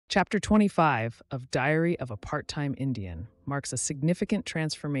Chapter 25 of Diary of a Part-Time Indian marks a significant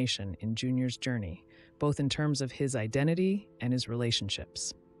transformation in Junior's journey, both in terms of his identity and his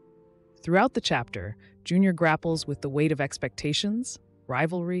relationships. Throughout the chapter, Junior grapples with the weight of expectations,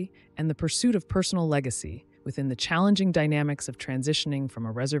 rivalry, and the pursuit of personal legacy within the challenging dynamics of transitioning from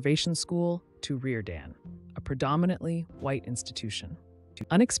a reservation school to Reardan, a predominantly white institution.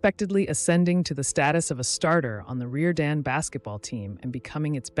 Unexpectedly ascending to the status of a starter on the Reardan basketball team and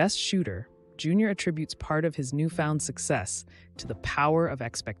becoming its best shooter, Junior attributes part of his newfound success to the power of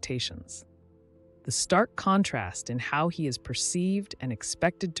expectations. The stark contrast in how he is perceived and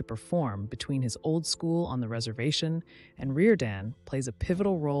expected to perform between his old school on the reservation and Reardan plays a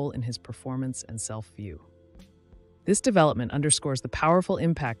pivotal role in his performance and self-view. This development underscores the powerful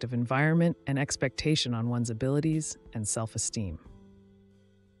impact of environment and expectation on one's abilities and self-esteem.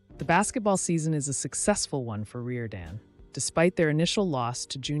 The basketball season is a successful one for Reardan, despite their initial loss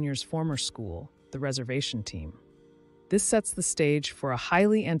to Junior's former school, the reservation team. This sets the stage for a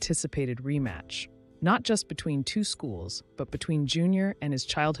highly anticipated rematch, not just between two schools, but between Junior and his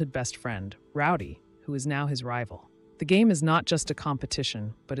childhood best friend, Rowdy, who is now his rival. The game is not just a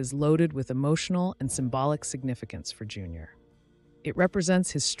competition, but is loaded with emotional and symbolic significance for Junior. It represents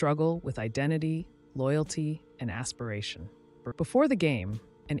his struggle with identity, loyalty, and aspiration. Before the game,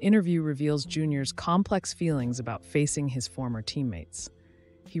 an interview reveals Junior's complex feelings about facing his former teammates.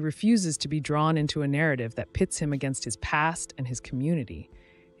 He refuses to be drawn into a narrative that pits him against his past and his community,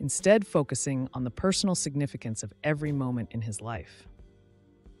 instead focusing on the personal significance of every moment in his life.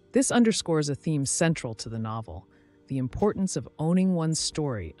 This underscores a theme central to the novel, the importance of owning one's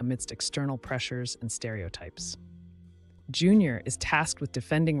story amidst external pressures and stereotypes. Junior is tasked with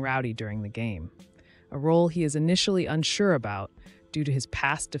defending Rowdy during the game, a role he is initially unsure about due to his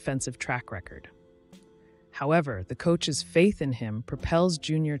past defensive track record. However, the coach's faith in him propels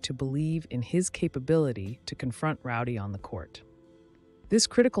Junior to believe in his capability to confront Rowdy on the court. This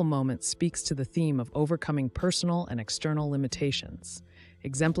critical moment speaks to the theme of overcoming personal and external limitations,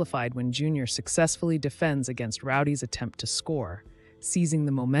 exemplified when Junior successfully defends against Rowdy's attempt to score, seizing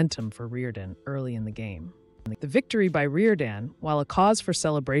the momentum for Reardan early in the game. The victory by Reardan, while a cause for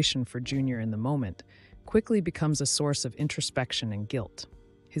celebration for Junior in the moment, quickly becomes a source of introspection and guilt.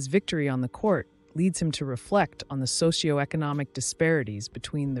 His victory on the court leads him to reflect on the socioeconomic disparities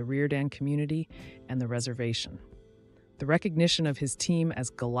between the Reardan community and the reservation. The recognition of his team as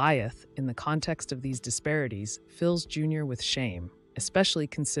Goliath in the context of these disparities fills Junior with shame, especially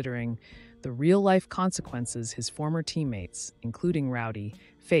considering the real-life consequences his former teammates, including Rowdy,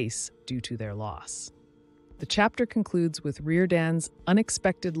 face due to their loss. The chapter concludes with Reardan's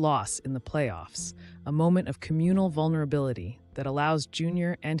unexpected loss in the playoffs, a moment of communal vulnerability that allows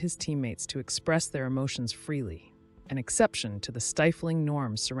Junior and his teammates to express their emotions freely, an exception to the stifling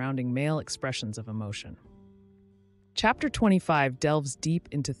norms surrounding male expressions of emotion. Chapter 25 delves deep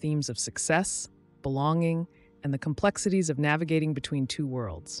into themes of success, belonging, and the complexities of navigating between two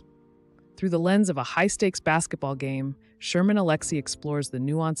worlds. Through the lens of a high-stakes basketball game, Sherman Alexie explores the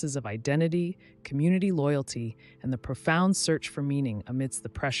nuances of identity, community loyalty, and the profound search for meaning amidst the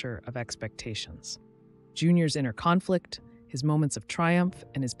pressure of expectations. Junior's inner conflict, his moments of triumph,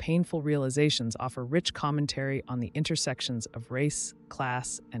 and his painful realizations offer rich commentary on the intersections of race,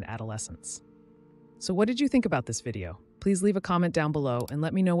 class, and adolescence. So what did you think about this video? Please leave a comment down below and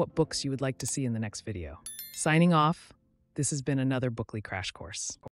let me know what books you would like to see in the next video. Signing off, this has been another Bookly Crash Course.